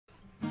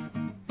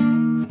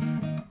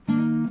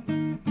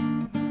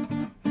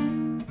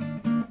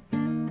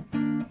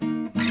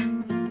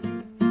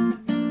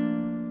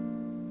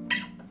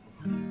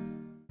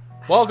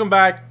Welcome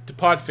back to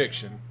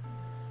Podfiction.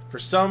 For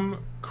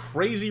some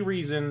crazy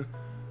reason,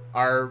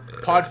 our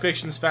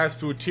Podfiction's fast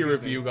food tier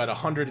review got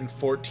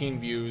 114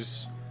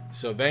 views.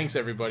 So thanks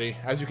everybody.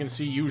 As you can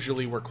see,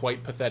 usually we're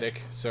quite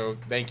pathetic, so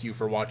thank you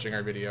for watching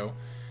our video.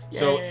 Yay.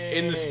 So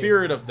in the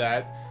spirit of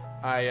that,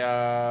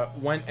 I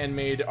went and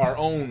made our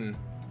own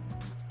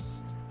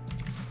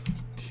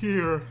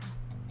tier.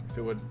 If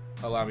it would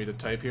allow me to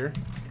type here.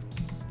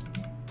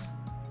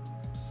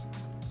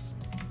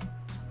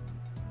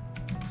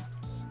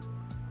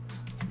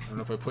 I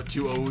don't know if I put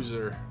two O's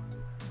or...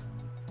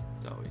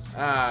 It's always...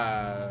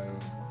 I'm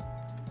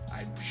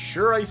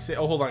sure I say...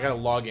 Oh, hold on. I gotta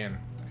log in.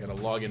 I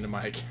gotta log into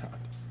my account.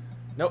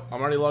 Nope,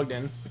 I'm already logged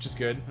in, which is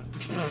good.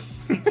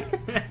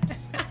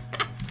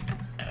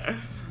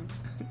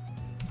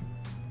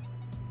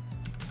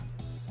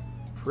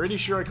 Pretty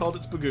sure I called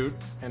it Spagoot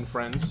and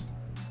Friends.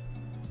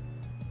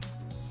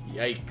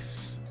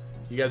 Yikes.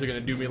 You guys are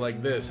gonna do me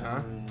like this,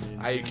 huh?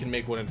 I can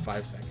make one in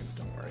 5 seconds,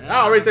 don't worry.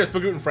 Oh, right there,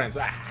 Spagoot and Friends.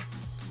 Ah.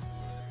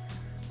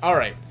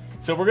 Alright,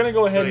 so we're gonna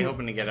go ahead really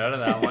hoping to get out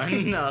of that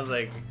one. I was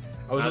like...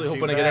 I was really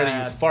hoping to get out of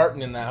you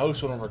farting in the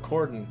house when I'm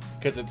recording,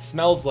 because it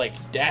smells like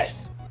death.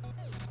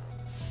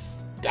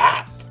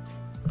 Stop!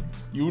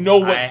 You know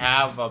what... I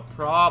have a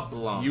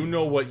problem. You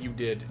know what you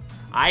did.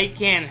 I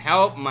can't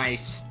help my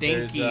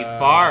stinky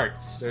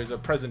farts. There's a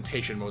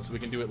presentation mode, so we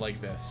can do it like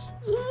this.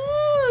 Ooh,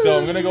 so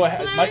I'm gonna go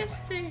ahead...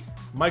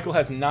 Michael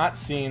has not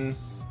seen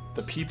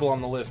the people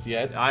on the list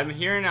yet. I'm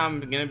hearing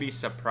I'm gonna be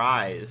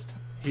surprised.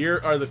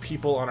 Here are the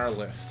people on our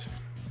list.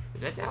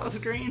 Is that Dallas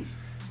Green?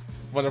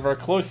 One of our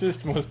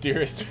closest, most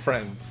dearest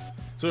friends.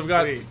 So we've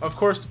got, of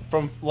course,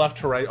 from left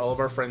to right, all of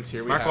our friends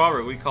here. Mark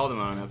Wahlberg, we called him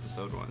on an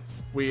episode once.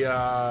 We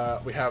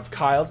have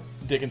Kyle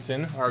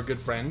Dickinson, our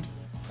good friend.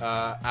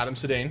 Adam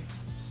Sedain,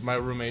 my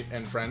roommate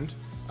and friend.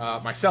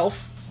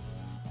 Myself,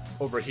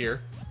 over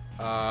here.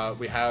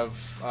 We have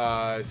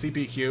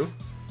CPQ,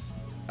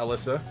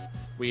 Alyssa.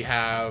 We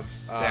have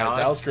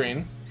Dallas Green,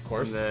 of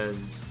course. The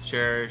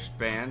cherished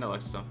band,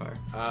 Alexis on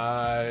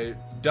Fire.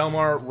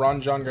 Delmar Ron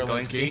John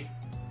Garlinsky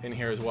in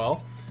here as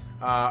well.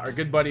 Our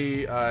good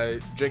buddy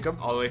Jacob.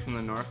 All the way from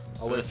the north,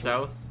 all the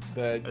south,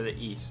 or the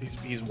east.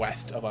 He's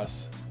west of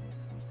us.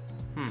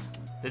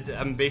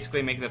 I'm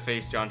basically making the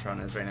face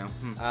JonTron is right now.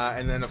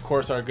 And then of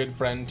course our good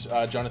friend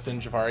Jonathan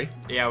Javari.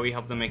 Yeah, we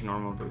helped him make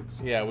normal boots.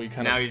 Yeah, we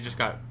now he's just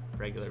got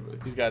regular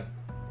boots. He's got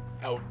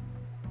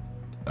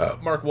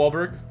Mark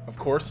Wahlberg, of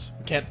course.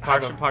 Can't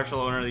partial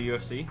owner of the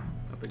UFC.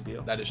 No big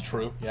deal. That is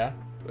true. Yeah,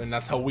 and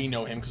that's how we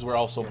know him because we're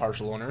also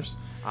partial owners.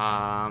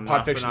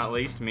 Last but not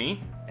least, me.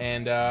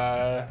 And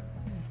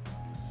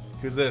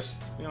who's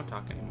this? We don't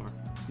talk anymore.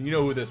 You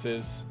know who this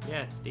is?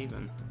 Yeah, it's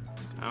Steven.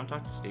 I don't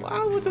talk to Steven.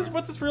 Wow,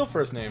 what's his real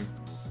first name?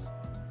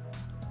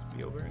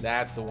 Spielberg.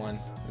 That's the one.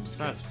 It's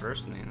not his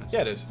first name.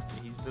 Yeah, it is.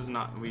 He does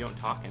not. We don't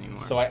talk anymore.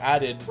 So I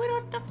added. We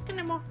don't talk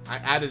anymore. I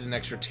added an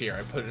extra tier.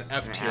 I put an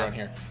F tier on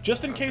here,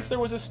 just in case there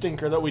was a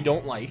stinker that we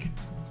don't like.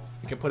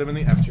 We can put him in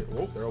the F tier.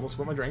 Oh, there almost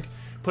went my drink.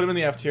 Put him in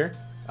the F tier.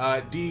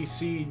 D,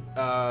 C,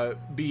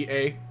 B,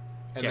 A,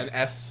 and then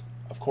S,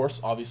 of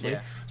course, obviously.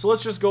 Yeah. So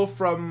let's just go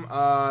from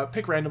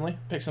pick randomly.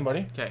 Pick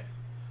somebody. Okay.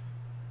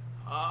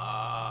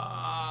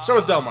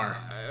 Start with Delmar.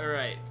 All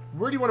right.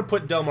 Where do you want to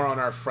put Delmar on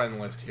our friend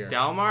list here?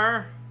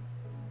 Delmar.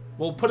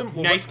 We'll put him.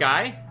 Nice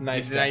guy.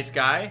 He's a nice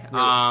guy.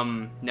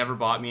 Really? Never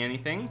bought me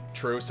anything.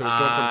 True. So he's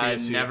going from B to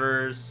C.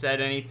 Never said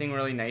anything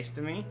really nice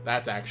to me.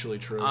 That's actually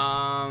true.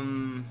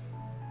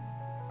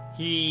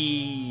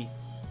 He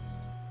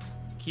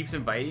keeps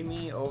inviting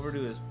me over to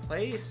his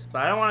place,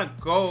 but I don't want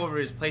to go over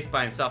to his place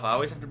by himself. I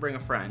always have to bring a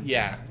friend.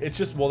 Yeah, it's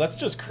just that's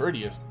just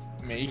courteous.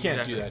 Man, you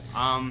can't do that.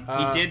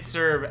 He did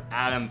serve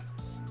Adam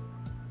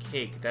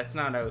cake. That's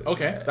not out.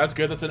 Okay, yet. That's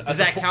good. Does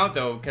that count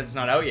though? Because it's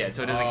not out yet,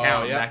 so it doesn't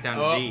count. Yeah. Back down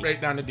to D. Right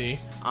down to D.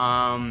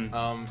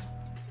 I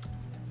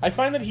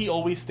find that he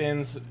always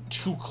stands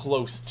too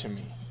close to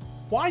me.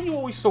 Why are you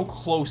always so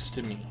close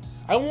to me?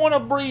 I want a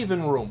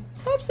breathing room.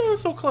 Stop standing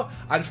so close.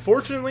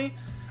 Unfortunately,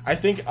 I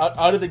think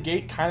out of the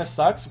gate kind of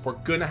sucks. We're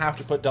gonna have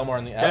to put Delmar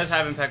in the F. Does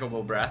have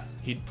impeccable breath.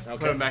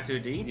 Put him back to a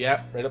D.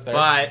 Yeah, right up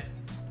there.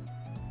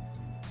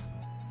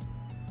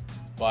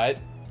 But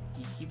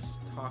he keeps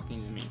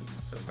talking to me,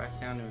 so back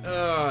down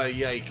to a D.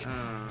 Yike.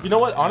 You know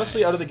what?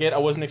 Honestly, out of the gate, I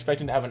wasn't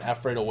expecting to have an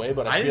F right away,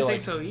 but I feel like... I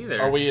didn't think so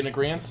either. Are we in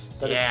agreement?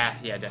 Yeah,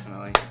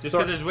 definitely. Just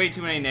because there's way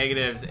too many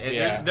negatives.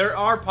 And there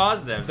are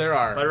positives. There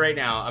are. But right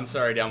now, I'm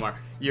sorry, Delmar,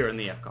 you're in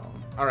the F column.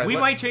 All right. We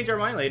might change our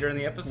mind later in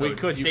the episode. We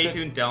could. Stay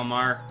tuned,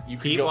 Delmar.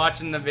 Keep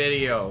watching the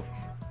video.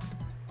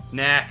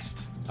 Next.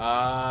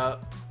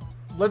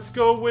 Let's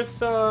go with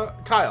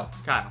Kyle.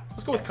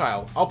 Let's go with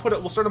Kyle.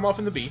 We'll start him off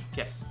in the B.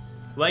 Okay.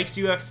 Likes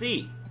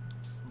UFC.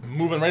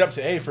 Moving right up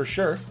to A for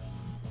sure.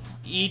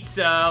 Eats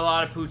a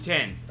lot of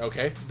poutine.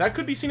 Okay. That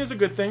could be seen as a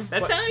good thing.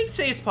 I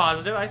say it's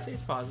positive.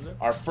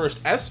 Our first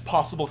S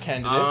possible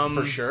candidate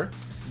for sure.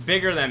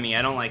 Bigger than me,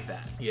 I don't like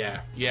that. Yeah.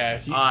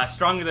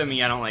 Stronger than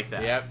me, I don't like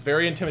that. Yeah,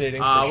 very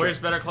intimidating. Wears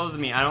better clothes than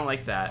me, I don't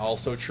like that.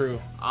 Also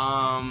true.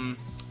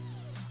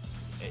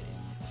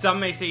 Some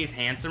may say he's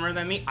handsomer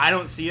than me. I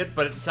don't see it,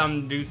 but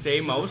some do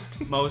say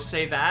most. Most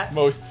say that.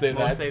 Most say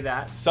Most say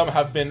that. Some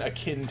have been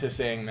akin to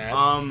saying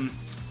that.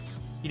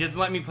 He doesn't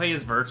let me play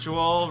his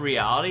virtual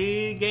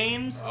reality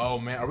games. Oh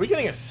man, are we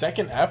getting a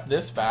second F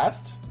this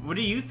fast? What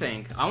do you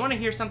think? I want to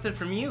hear something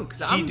from you,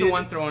 because I'm the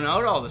one throwing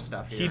out all the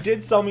stuff here. He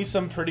did sell me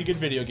some pretty good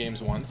video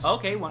games once.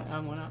 Okay, one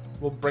up.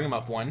 We'll bring him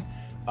up one.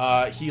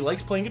 He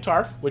likes playing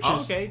guitar, which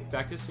is okay,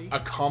 back to C. A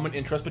common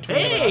interest between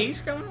him and us. Hey,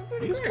 he's coming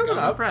up. He's coming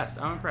up.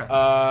 I'm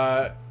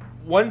impressed.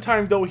 One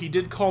time, though, he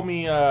did call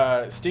me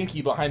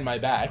stinky behind my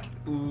back.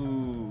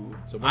 Ooh.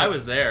 So I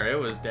was there. It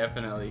was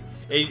definitely...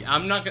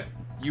 I'm not gonna...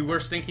 You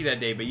were stinky that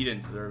day, but you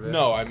didn't deserve it.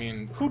 No, I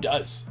mean, who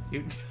does?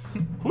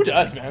 Who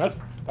does, man?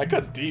 That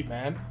cuts deep,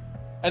 man.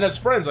 And as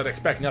friends, I'd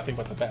expect nothing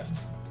but the best.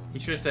 He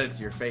should have said it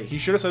to your face. He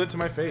should have said it to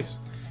my face.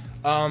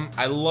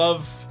 I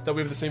love that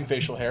we have the same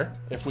facial hair.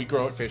 If we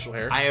grow out facial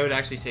hair. I would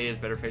actually say he has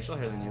better facial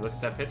hair than you. Look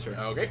at that picture.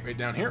 Okay, right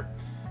down here.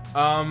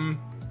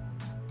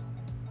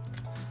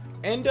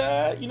 And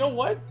you know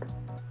what?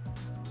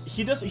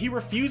 He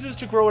refuses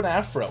to grow an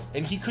afro,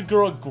 and he could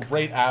grow a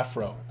great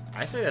afro.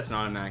 I say that's an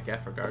automatic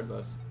F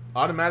regardless.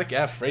 Automatic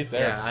F right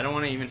there. Yeah, I don't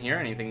want to even hear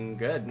anything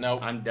good. No,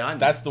 I'm done.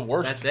 That's the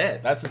worst. That's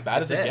it. That's as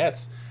bad as it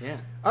gets. Yeah.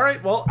 All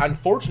right. Well,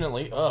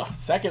 unfortunately,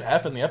 second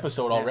F in the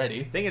episode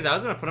already. Thing is, I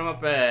was gonna put him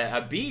up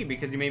a B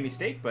because he made a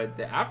mistake, but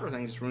the afro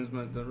thing just ruins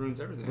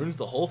everything. Ruins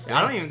the whole thing.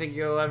 I don't even think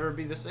you'll ever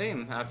be the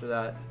same after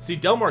that. See,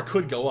 Delmar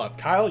could go up.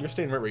 Kyle, you're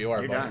staying right where you are.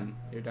 You're buddy. done.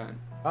 You're done.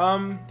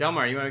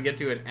 Delmar, you want to get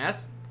to an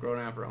S? Grow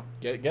an afro.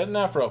 Get an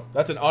afro.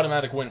 That's an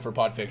automatic win for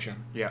Podfiction.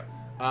 Yeah.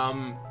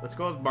 Let's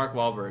go with Mark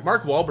Wahlberg.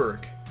 Mark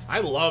Wahlberg. I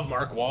love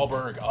Mark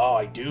Wahlberg. Oh,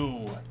 I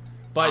do.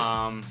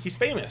 But he's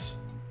famous.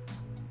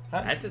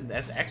 Huh?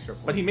 That's extra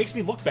points. But he makes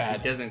me look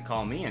bad. He doesn't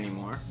call me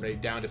anymore. Right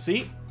down to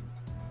C.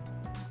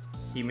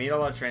 He made a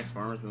lot of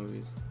Transformers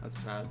movies. That's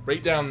bad.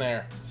 Right down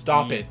there.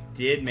 Stop it.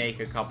 He did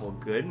make a couple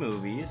good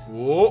movies.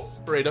 Whoa,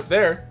 right up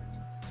there.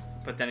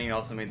 But then he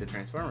also made the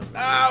Transformers movies.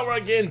 Ah, we're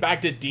again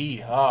back to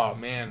D. Oh,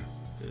 man.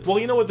 Well,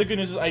 you know what the good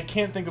news is? I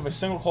can't think of a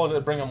single quality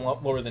that bring him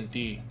lower than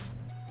D.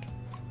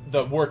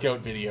 The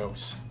workout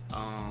videos.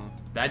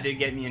 That did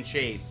get me in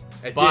shape.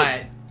 It but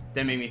did.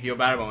 That made me feel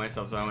bad about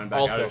myself, so I went back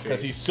out Also, of shape.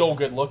 because he's so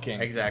good looking.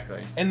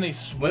 Exactly. And they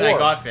swore. When I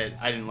got fit,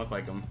 I didn't look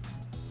like him.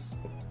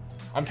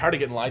 I'm tired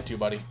of getting lied to,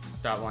 buddy.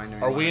 Stop lying to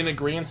me. Are we in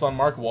agreement on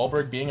Mark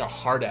Wahlberg being a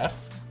hard F?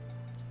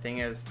 Thing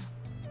is,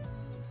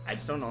 I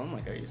just don't know him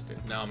like I used to.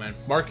 No, man.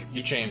 Mark,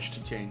 you changed.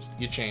 You changed.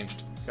 You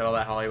changed. Got all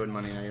that Hollywood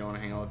money now. You don't want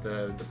to hang out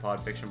with the Pod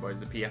Fiction boys,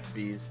 the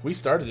PFBs. We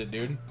started it,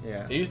 dude.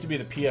 Yeah. It used to be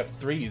the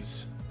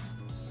PF3s.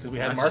 Because we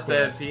had That's Mark just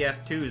with the us.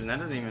 PF2s, and that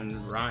doesn't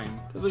even rhyme.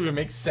 Doesn't even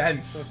make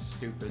sense. So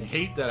stupid. I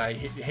hate that I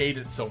hate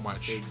it so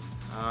much.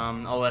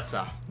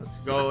 Alyssa. Let's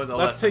go with Alyssa.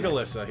 Let's take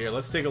Alyssa here.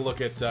 Let's take a look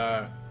at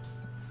the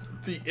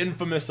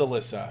infamous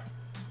Alyssa.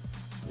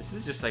 This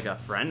is just like a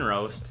friend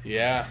roast.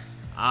 Yeah.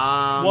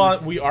 Well,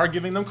 we are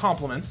giving them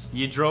compliments.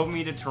 You drove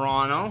me to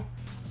Toronto.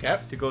 Okay.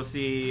 To go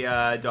see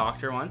a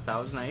doctor once. That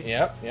was nice.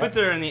 Yep. Put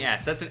her in the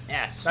S. That's an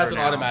S. That's an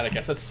now. automatic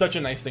S. That's such a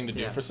nice thing to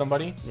do for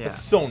somebody. Yeah.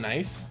 That's so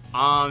nice.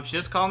 She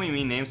just called me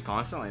mean names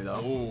constantly though.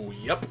 Oh,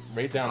 yep.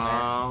 Right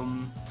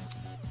down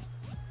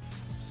there.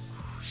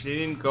 She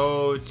didn't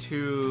go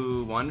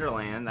to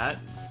Wonderland. That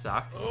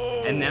sucked.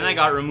 Oh. And then I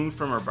got removed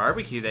from her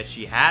barbecue that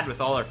she had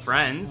with all her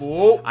friends.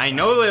 Whoa. I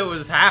know it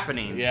was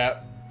happening.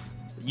 Yeah.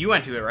 You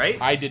went to it,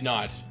 right? I did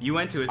not. You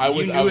went to it. I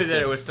knew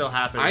that it was still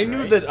happening. I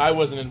knew that I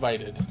wasn't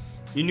invited.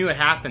 You knew it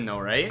happened though,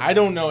 right? I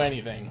don't know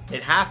anything.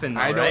 It happened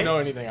though, I right? don't know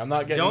anything. I'm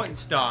not getting... Don't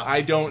stop. I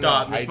don't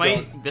stop.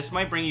 know. This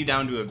might bring you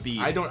down to a B.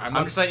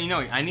 I'm just letting you know.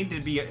 I need to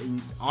be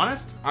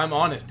honest. I'm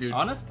honest, dude.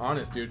 Honest?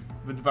 Honest, dude.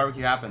 But the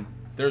barbecue happened.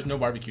 There's no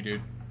barbecue,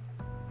 dude.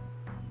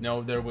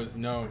 No, there was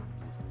no...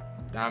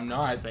 I'm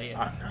not. Say it.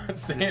 I'm not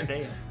saying... Just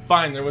say it.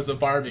 Fine, there was a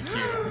barbecue.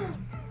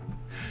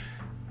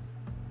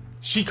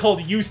 She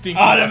called you stinky.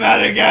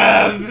 Automatic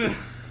F!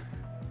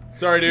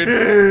 Sorry,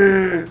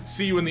 dude.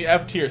 See you in the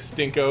F tier,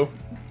 stinko.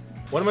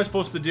 What am I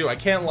supposed to do? I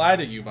can't lie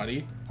to you,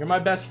 buddy. You're my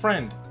best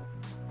friend.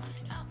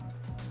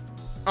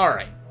 All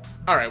right.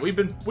 All right, we've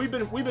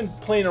been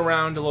playing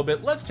around a little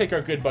bit. Let's take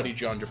our good buddy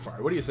John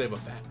Jafari. What do you say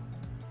about that?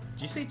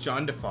 Did you say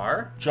John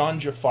DeFar? John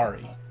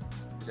Jafari.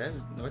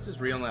 What's his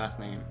real last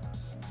name?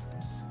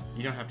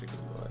 You don't have to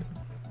Google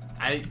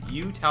it.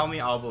 You tell me,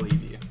 I'll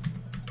believe you.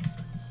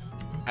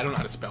 I don't know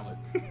how to spell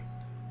it.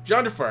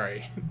 John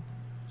Jafari.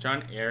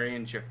 John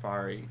Arian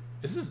Jafari.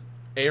 This is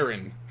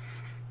Aaron.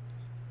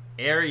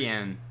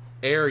 Arian.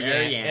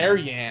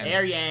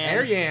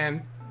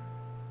 Arian.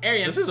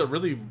 This is a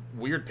really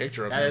weird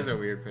picture of him. That is a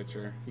weird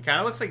picture. He kind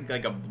of looks like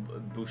a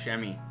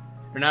Buscemi.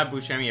 Or not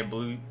Buscemi,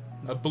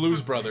 a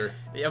Blues Brother.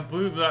 A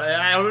blue...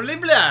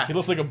 He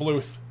looks like a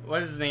Bluth.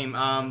 What is his name?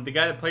 The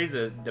guy that plays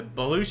the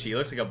Belushi. He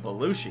looks like a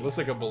Belushi. Looks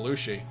like a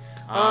Belushi.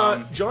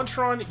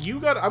 Jontron,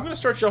 I'm going to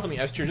start you off on the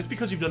S tier just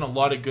because you've done a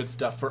lot of good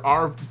stuff for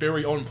our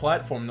very own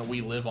platform that we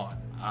live on.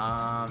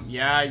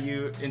 Yeah,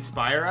 you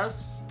inspire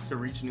us to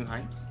reach new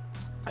heights.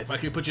 If I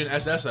could put you in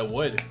SS, I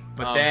would.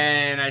 But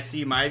then I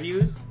see my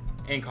views.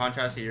 In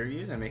contrast to your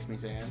views, that makes me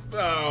sad.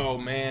 Oh,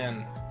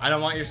 man. I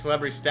don't want your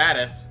celebrity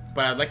status,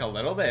 but I'd like a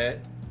little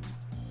bit.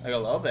 Like a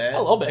little bit. A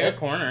little bit. Like a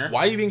corner.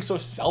 Why are you being so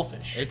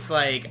selfish? It's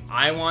like,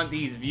 I want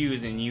these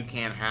views and you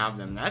can't have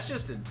them. That's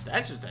just a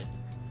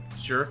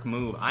jerk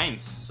move. I am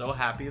so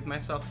happy with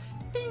myself.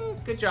 Ding.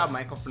 Good job,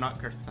 Michael, for not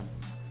cursing.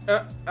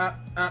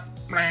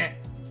 Meh.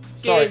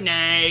 Sorry. Good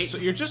night. So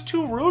you're just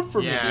too rude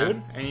for me,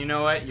 dude. And you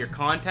know what? Your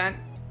content?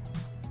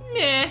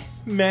 Meh.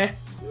 Meh.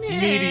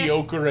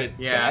 Mediocre at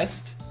Yeah.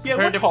 best. Yeah, Compared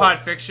we're to called. Pod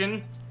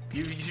Fiction,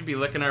 you should be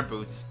licking our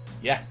boots.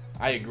 Yeah,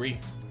 I agree.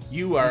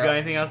 You You are. got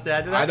anything else to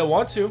add to that? I don't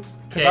want to,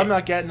 because Okay. I'm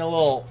not getting a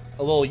little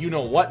you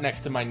know what next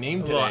to my name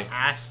A little today.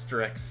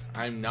 asterisk.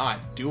 I'm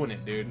not doing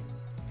it, dude.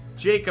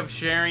 Jacob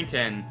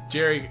Sherrington.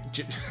 Jerry.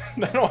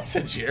 No, I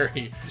said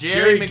Jerry.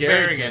 Jerry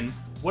Garrington. McBarrigan.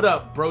 What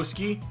up,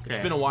 broski? It's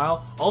Okay. been a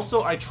while.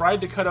 Also, I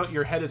tried to cut out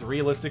your head as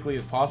realistically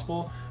as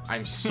possible.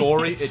 I'm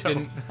sorry, It's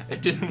so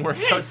it didn't work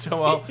out so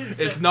well. It's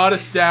It's not a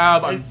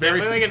stab. I'm It's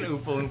very definitely like an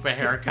Oompa Loompa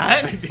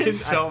haircut. didn't-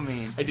 It's so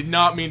mean. I did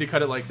not mean to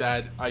cut it like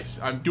that.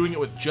 I'm doing it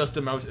with just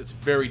a mouse. It's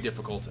very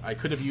difficult. I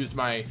could have used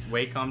my.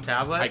 Wacom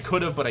tablet? I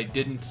could have, but I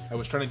didn't. I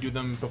was trying to do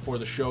them before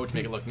the show to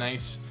make it look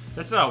nice.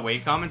 That's not a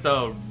Wacom, it's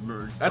a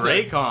That's a-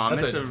 Raycom.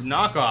 that's It's a- a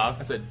knockoff.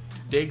 That's a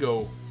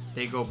Dago.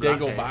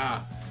 Dago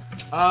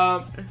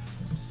Ba.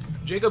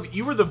 Jacob,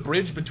 you were the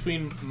bridge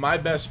between my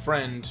best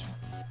friend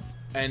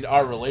and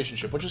our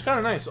relationship, which is kind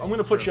of nice. I'm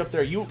gonna put True. you up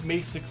there.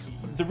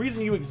 The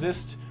reason you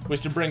exist was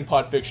to bring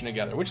Pod Fiction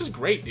together, which is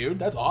great, dude.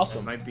 That's It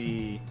awesome. might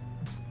be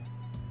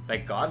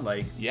like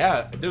godlike.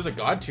 Yeah, if there's a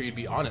god tier, you'd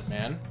be on it,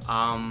 man.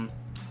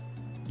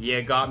 Yeah,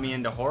 it got me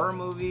into horror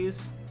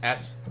movies.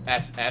 S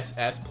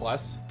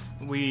plus.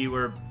 We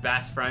were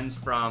best friends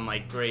from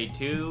like grade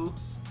 2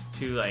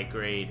 to like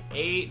grade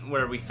 8,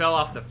 where we fell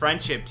off the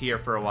friendship tier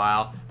for a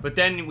while, but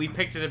then we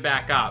picked it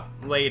back up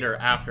later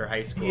after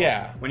high school.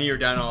 Yeah. When you were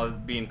done all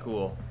being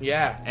cool.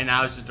 Yeah, And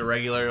I was just a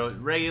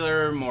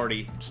regular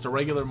Morty. just a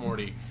regular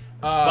Morty.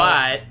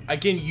 But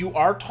again, you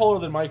are taller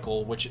than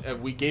Michael, which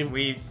we gave.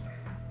 we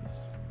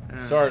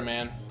Sorry,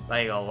 man.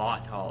 like a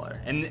lot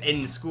taller. And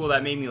in school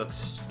that made me look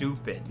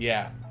stupid.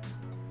 Yeah.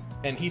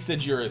 And he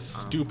said you're a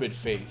stupid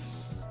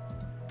face.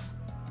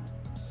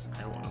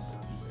 I don't want to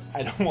believe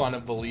I don't want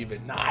to believe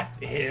it. Not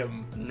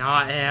him. it.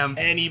 Not him.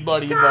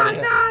 Anybody but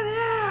him.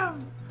 Not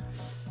him.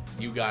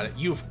 You got it.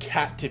 You've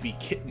got to be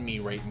kidding me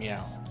right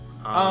meow.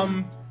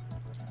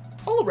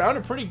 All around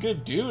a pretty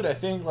good dude, I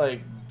think.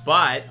 Like,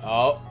 But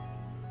oh,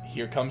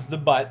 here comes the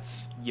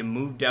butts. you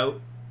moved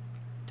out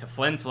to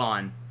Flin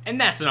Flon, and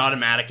that's an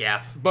automatic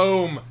F.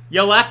 Boom.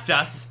 You left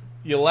us,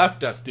 You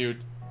left us,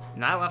 dude.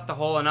 and I left a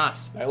hole in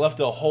us. I left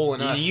a hole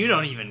in us. You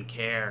don't even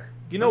care.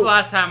 You When's know- the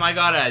last time I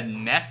got a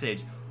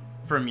message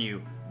from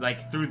you,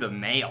 like through the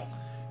mail?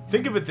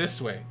 Think of it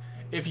this way.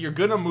 If you're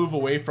gonna move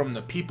away from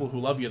the people who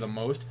love you the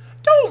most,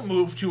 don't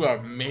move to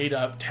a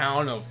made-up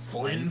town of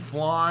Flin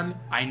Flon.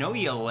 I know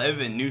you live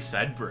in New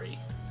Sudbury.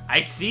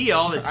 I see you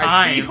all the time.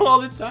 I see you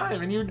all the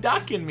time, and you're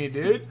ducking me,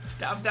 dude.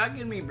 Stop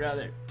ducking me,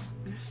 brother.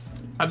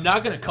 I'm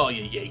not gonna call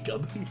you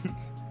Jacob.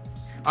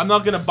 I'm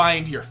not gonna buy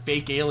into your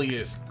fake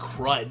alias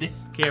crud.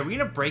 Okay, are we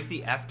gonna break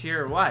the F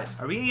tier or what?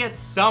 Are we gonna get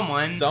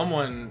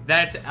someone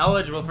that's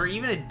eligible for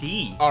even a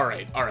D? All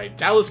right.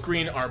 Dallas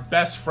Green, our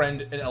best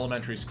friend in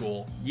elementary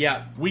school.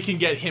 Yeah. We can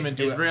get him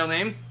into His it. real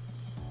name?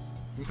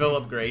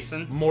 Philip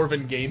Grayson.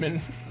 Morven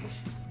Gaiman.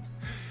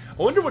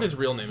 I wonder what his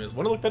real name is.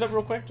 Want to look that up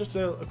real quick? Just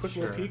a quick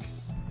Sure. little peek.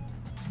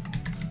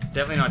 It's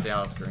definitely not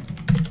Dallas Green.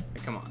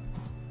 Hey, come on.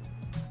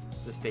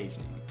 It's a stage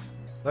name.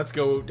 Let's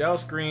go.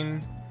 Dallas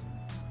Green.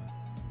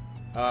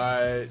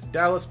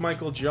 Dallas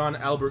Michael John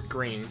Albert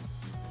Green.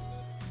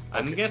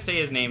 I'm gonna say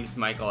his name's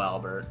Michael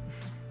Albert.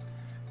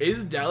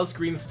 Is Dallas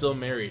Green still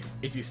married?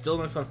 Is he still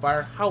in this on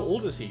fire? How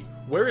old is he?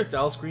 Where is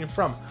Dallas Green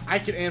from? I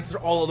can answer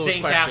all of those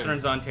St. questions.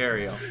 Catharines,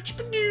 Ontario.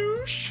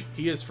 Spadoosh.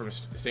 He is from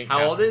St.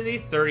 How old is he?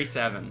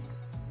 37.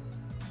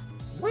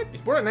 What?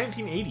 He's born in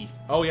 1980.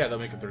 Oh yeah, that'll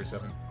make him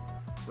 37.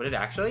 Would it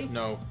actually?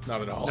 No,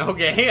 not at all.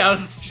 Okay, I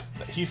was...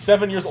 He's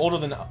 7 years older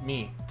than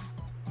me.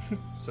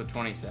 So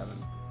 27.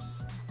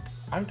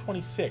 I'm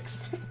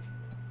 26.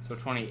 So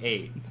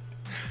 28.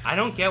 I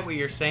don't get what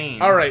you're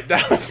saying. All right,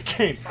 Dallas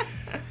Green.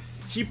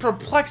 He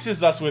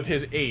perplexes us with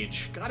his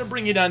age. Gotta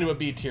bring you down to a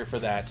B tier for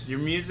that. Your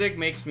music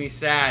makes me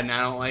sad, and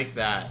I don't like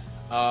that.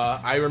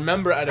 I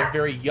remember at a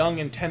very young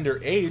and tender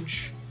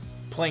age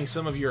playing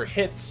some of your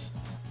hits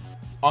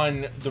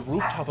on the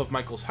rooftop of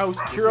Michael's house.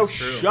 Kiro, is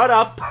true. shut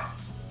up.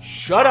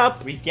 Shut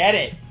up. We get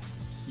it.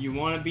 You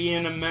want to be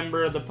in a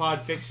member of the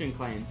Pod Fiction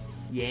clan.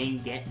 You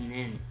ain't getting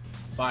in.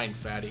 Fine,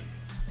 fatty.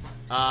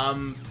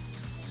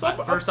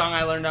 But first song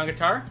I learned on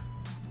guitar,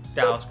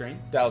 Dallas Green.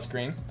 Dallas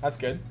Green. That's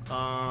good.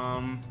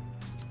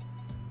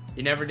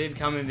 You never did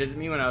come and visit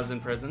me when I was in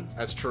prison.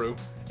 That's true.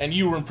 And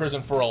you were in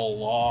prison for a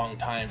long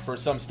time for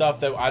some stuff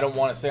that I don't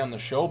want to say on the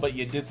show, but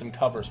you did some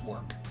covers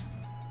work.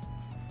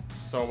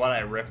 So what? I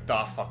ripped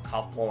off a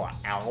couple of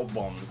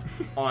albums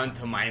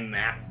onto my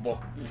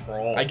MacBook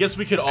Pro. I guess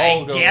we could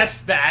all I go.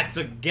 guess that's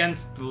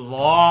against the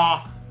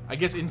law. I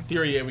guess in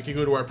theory, yeah, we could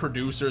go to our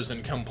producers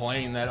and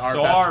complain that our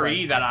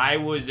Sorry that I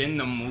was in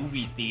the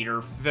movie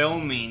theater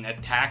filming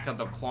Attack of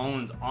the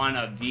Clones on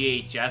a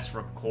VHS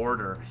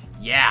recorder.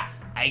 Yeah,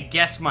 I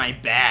guess my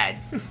bad.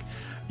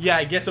 Yeah,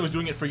 I guess I was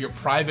doing it for your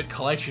private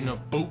collection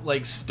of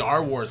bootleg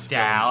Star Wars films.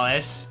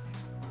 Dallas.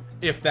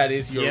 If that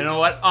is your... You know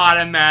what?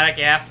 Automatic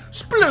F.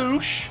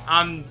 Sploosh!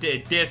 I'm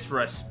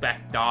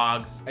disrespect,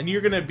 dog. And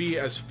you're gonna be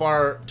as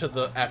far to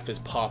the F as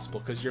possible,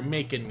 because you're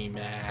making me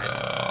mad.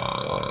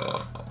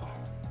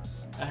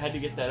 I had to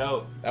get that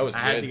out. That was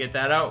good. I had to get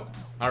that out.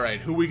 Alright,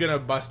 who are we gonna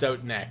bust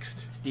out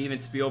next? Steven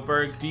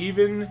Spielberg.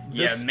 Steven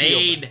You Spielberg.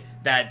 made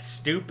that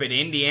stupid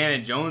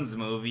Indiana Jones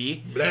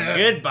movie. Blah.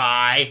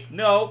 Goodbye.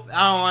 Nope,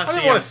 I don't want to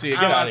see him. I don't want to see it. I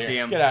Get don't out wanna of see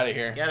here. him. Get out of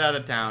here. Get out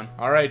of town.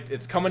 Alright,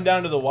 it's coming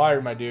down to the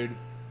wire, my dude.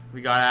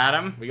 We got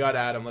Adam. We got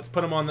Adam. Let's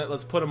put him on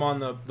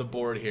the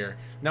board here.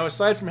 Now,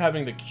 aside from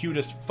having the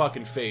cutest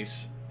fucking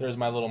face, there's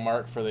my little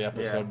mark for the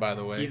episode, by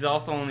the way. He's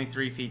also only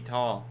 3 feet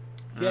tall.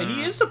 Yeah,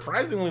 he is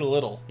surprisingly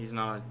little. He's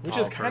not a tall Which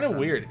is kind of person.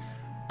 weird.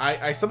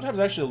 I sometimes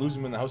actually lose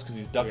him in the house because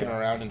he's ducking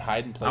around and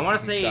hiding places. I want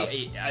to say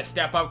stuff. a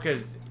step up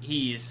because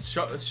he's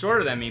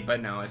shorter than me,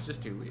 but no, it's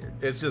just too weird.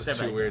 It's just Step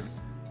too back.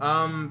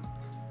 weird.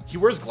 He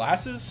wears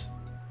glasses,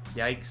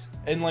 Yikes.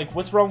 and like,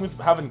 what's wrong with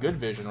having good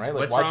vision, right?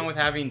 Like, What's wrong with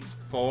having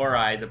 4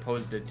 eyes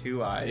opposed to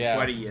 2 eyes? Yeah.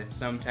 What are you,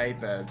 some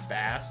type of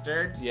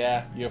bastard?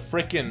 Yeah, you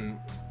freaking.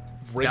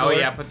 Oh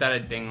yeah, put that a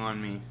ding on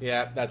me.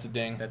 Yeah, that's a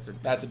ding. That's a ding.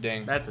 That's a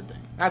ding.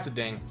 That's a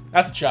ding.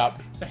 That's a chop.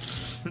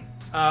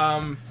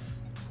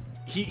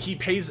 He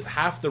pays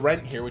half the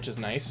rent here, which is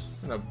nice.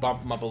 I'm gonna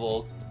bump him up a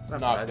little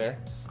not knock bad. there.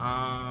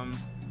 Um,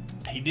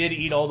 He did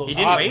eat all those. he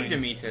did hot wave to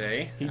wings. me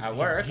today He- at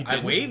work. he I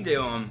didn't? waved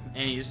to him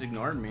and he just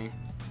ignored me.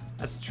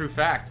 That's a true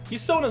fact.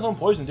 He's sowing his own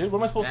poison, dude. What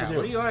am I supposed Yeah, to do?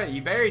 what do you want?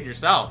 You buried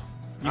yourself.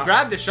 You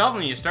grabbed the shovel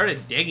and you started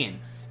digging.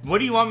 What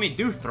do you want me to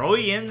do? Throw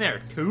you in there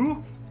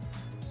too?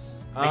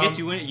 I guess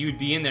you wouldn't. You'd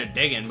be in there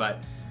digging, but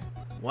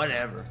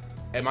whatever.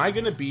 Am I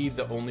gonna be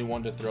the only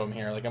one to throw him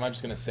here? Like, am I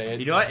just gonna say it?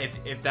 You know what?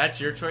 If that's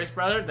your choice,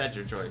 brother, that's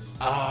your choice.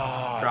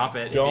 Drop Drop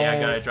it. If you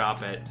gotta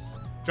drop it.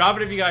 Drop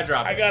it if you gotta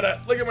drop it. I gotta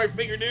look at my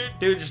finger, dude.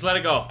 Dude, just let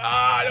it go.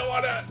 I don't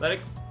wanna. Let it.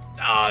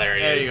 Oh, there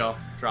he is. There you go.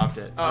 Dropped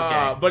it.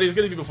 Okay. But he's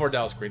gonna be before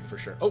Dallas Green for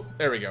sure. Oh,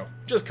 there we go.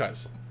 Just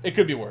cause it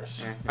could be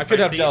worse. Yeah. I If could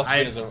have see- Dallas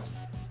Green I- as a.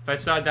 If I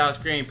saw Dallas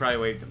Green, he probably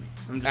waved to me.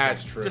 I'm just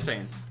That's saying. true. Just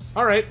saying.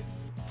 All right.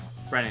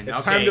 Brennan. It's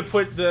okay. time to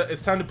put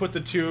the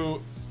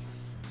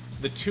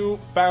two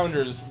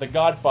founders, the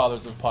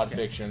godfathers of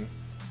podfiction.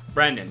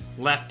 Brendan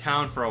left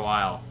town for a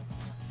while.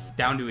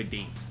 Down to a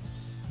D.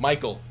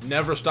 Michael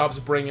never stops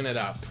bringing it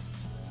up.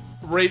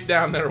 Right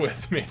down there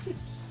with me.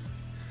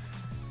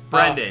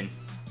 Brendan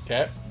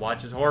Okay.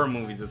 watches horror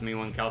movies with me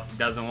when Kelsey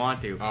doesn't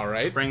want to. All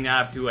right. Bring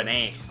that up to an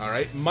A. All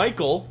right.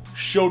 Michael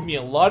showed me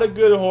a lot of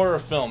good horror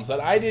films that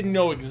I didn't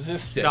know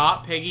existed.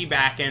 Stop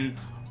piggybacking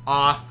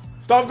off.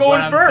 Stop going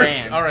what I'm first.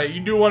 saying. All right.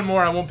 You do one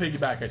more. I won't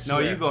piggyback. I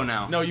swear. No, you go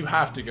now. No, you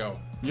have to go.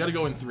 You got to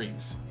go in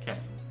threes. Okay.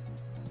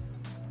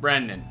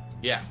 Brendan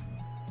Yeah.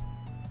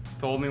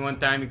 told me one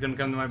time he couldn't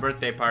come to my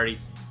birthday party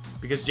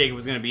because Jacob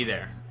was gonna be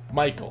there.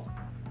 Michael,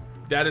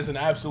 that is an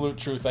absolute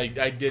truth. I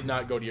did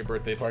not go to your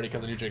birthday party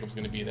because I knew Jacob was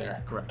going to be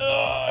there. Correct.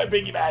 I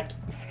piggybacked.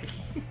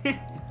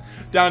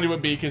 Down to a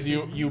B because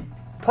you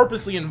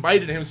purposely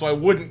invited him so I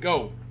wouldn't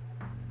go.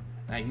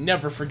 I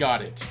never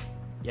forgot it.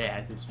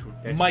 Yeah, that's true.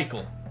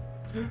 Michael,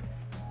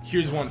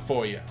 here's one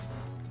for you.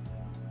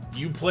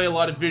 You play a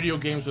lot of video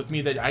games with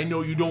me that I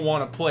know you don't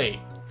want to play.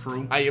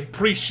 True. I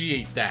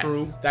appreciate that.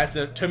 True.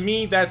 To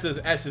me, that's as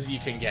S as you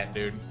can get,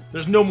 dude.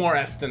 There's no more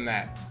S than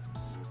that.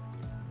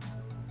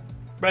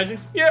 Brendan,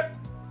 Yep.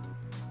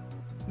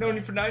 known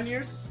you for 9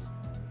 years.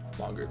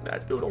 Longer than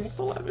that, dude. Almost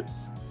 11.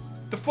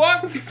 The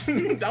fuck?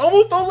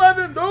 Almost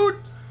 11, dude.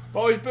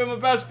 Always been my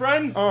best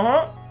friend.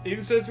 Uh-huh.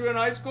 Even since we were in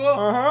high school.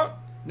 Uh-huh.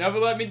 Never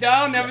let me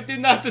down. Never did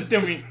nothing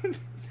to me.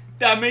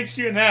 That makes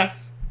you an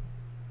S.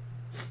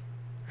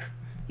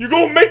 You're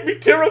gonna make me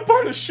tear up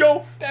on the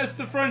show. That's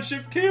the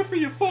friendship tier for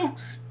you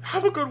folks.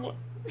 Have a good one.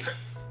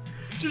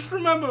 Just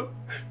remember,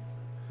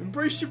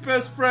 embrace your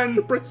best friend.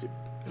 Embrace it.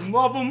 And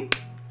love them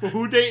for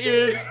who they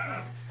is.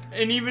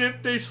 And even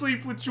if they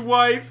sleep with your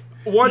wife,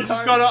 you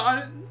just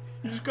gotta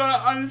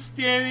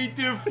understand they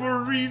did it for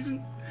a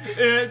reason. And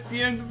at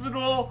the end of it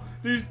all,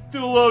 they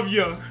still love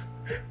you.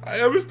 I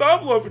never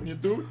stopped loving you,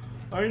 dude.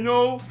 I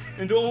know.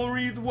 And the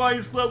only reason why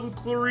you slept with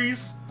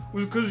Clarice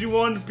was because you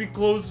wanted to be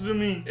closer to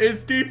me.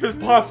 As deep as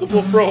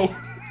possible, bro.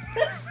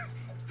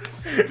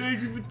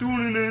 Thank you for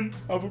tuning in.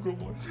 Have a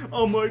good one.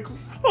 I'm Michael.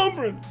 I'm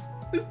Brendan.